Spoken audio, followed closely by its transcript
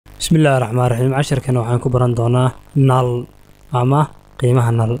بسم الله الرحمن الرحيم. عشركنا waxaan ku baran doonaa null ama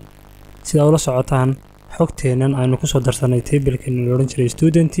qiimaha null. Sida ula socotaan xogteenan aynu ku soo darsanay table-kan oo oran jiray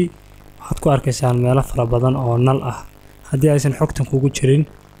student waxaad ku arkaysaan meelo fara badan oo null ah. Haddii aysan xogtan kugu jirin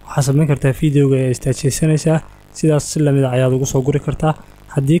waxaad samayn kartaa video-ga ee istaajisanaysa sidaas si lamid ah ayaad ugu soo guri kartaa.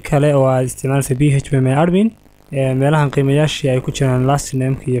 Haddii kale oo aad isticmaalaysaa PHP admin meelahan qiimayaashii ay ku jiraan last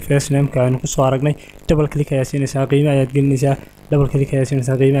name-ka iyo first name-ka aynu ku soo aragnay double click ayaa siinaysaa qiime ayaad gelinaysaa double click ayaa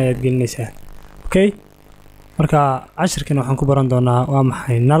siinaysaa qiime ayaad gelinaysaa. Okay, marka cashirkan waxaan ku baran doonaa waa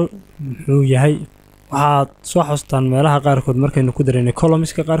maxay null muxuu yahay. waxaad soo xustaan meelaha qaarkood markaynu ku dareynay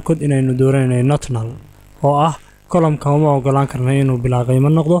columns-ka qaarkood inaynu dooranay not null oo ah column-ka uma ogolaan karno inuu bilaa qiimo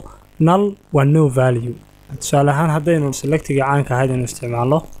noqdo. Null waa no value. tusaale ahaan haddaynu selectiga caanka ahayd inuu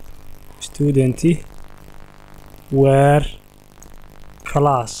isticmaalo student where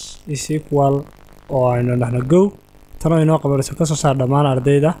class is equal oo aynu dhahno go tan inoo qabanayso ka soo saar dhammaan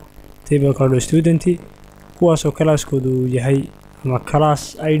ardayda table-ka student kuwaasoo class-koodu yahay ama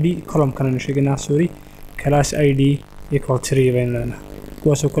class ID column-kan aynu sheegnaa class ID equal 3 baynu leenahay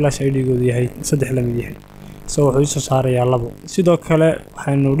kuwaasoo class ID-goodu yahay 3 la mid yahay soo wuxuu soo saarayaa 2. sidoo kale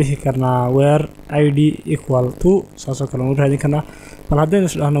waxaynu dhihi karnaa where ID equal 2 saasoo kale u raadin karnaa. bal haddaynu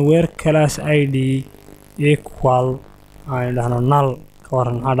isdhahno where class ID equal aynu dhahno null ka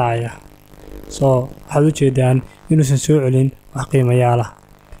waran maxaa dhacaya. soo waxaad u jeedaan inuusan soo celin wax qiimayaala.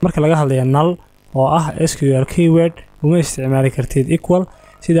 marka laga hadlayo null oo ah SQL keyword uma isticmaali kartid equal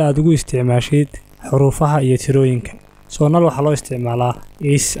sida aad ugu isticmaashid xuruufaha iyo tirooyinka. soo null waxaa loo isticmaalaa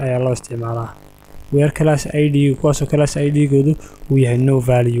is ayaa loo isticmaalaa where class ID kuwaasoo class ID-goodu uu yahay no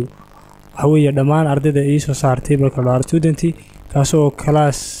value. waxa weeye dhammaan ardayda ii soo saar table-ka student kaasoo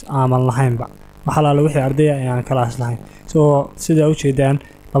class aan lahaynba waxa la wixii ardayda aan class lahayn. soo sida u jeedaan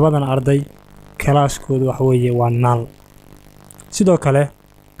labadan arday class-koodu waxa weeye waa null. sidoo kale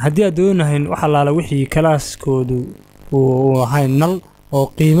haddii aad doonahayn waxa la wixii class-koodu uu ahayn null oo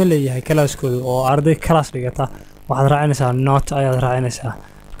qiimo leeyahay class-koodu oo arday class dhigata waxaad raacinaysaa not ayaad raacinaysaa.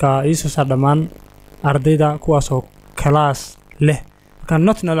 marka ii soo saar dhammaan ardayda kuwaasoo class leh. marka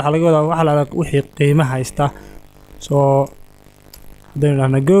not null waxa laga wadaa waxa la wixii qiimo haysta. soo haddaynu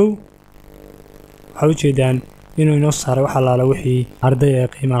dhahno go waxaad u jeedaan inuu inoo saaray waxa la wixii arday ee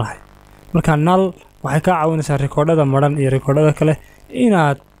qiimo lahay. marka null waxay ka caawinaysaa recordada maran iyo recordada kale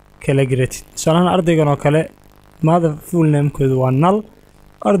inaad kala garatid. tusaalahaan ardaygan oo kale mother full name-koodu waa null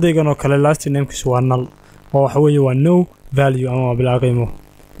ardaygan oo kale last name-kiisu waa null oo waxa weeye waa no value ama bilaa qiimo.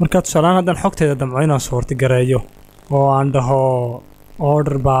 marka tusaalahaan haddaan xogteeda damco inaan suurti gareeyo oo aan dhaho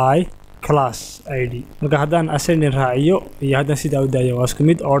order by class ID marka haddaan ascending raaciyo iyo haddaan sidaa u daayo waa isku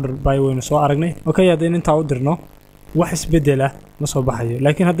mid order by waynu soo aragnay. okay, haddaynu intaa u dirno wax isbedela ma soo baxayo.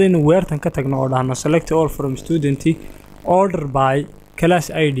 laakiin haddaynu weertan ka tagno oo dhahno select all from student order by class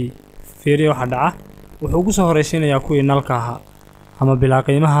ID fiiriyo waxa dhaca wuxuu ugu soo horeysiinayaa kuwii nullka ahaa ama bilaa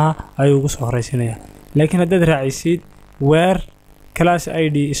qiimaha ayuu ugu soo horeysiinayaa. laakiin haddaad raacisid where class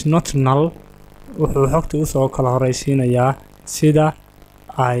ID is not null wuxuu xogta u soo kala horeysiinayaa sida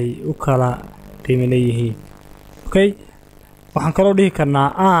ay u kala qiimo leeyihiin. okay, waxaan kaloo dhihi karnaa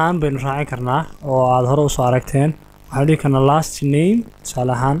aan baynu raacin karnaa oo aad hore u soo aragteen. waxaan dhihi karnaa last name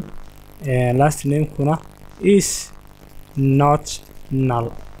tusaale ahaan last name-kuna is not null.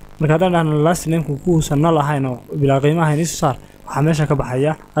 marka haddaan dhahno last name-ku kuusan null ahayn oo bilaa qiimo ahayn isoo saar waxaa meesha ka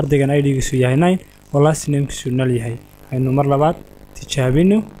baxaya ardaygan ID-giisu yahay 9 oo last name-kiisu null yahay. aynu mar labaad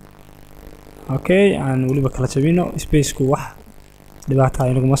tijaabino. okay, aan weliba kala jabino space-ku wax dhibaato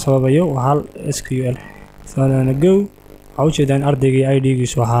inaguma sababayo waa hal SQL. soona go waxaa u jeedaan ardaygii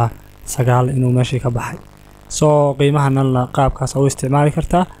ID-giisu ahaa 9 inuu meeshii ka baxay. soo qiimaha null qaabkaas u isticmaali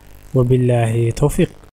kartaa. wabilaahi tawfiiq.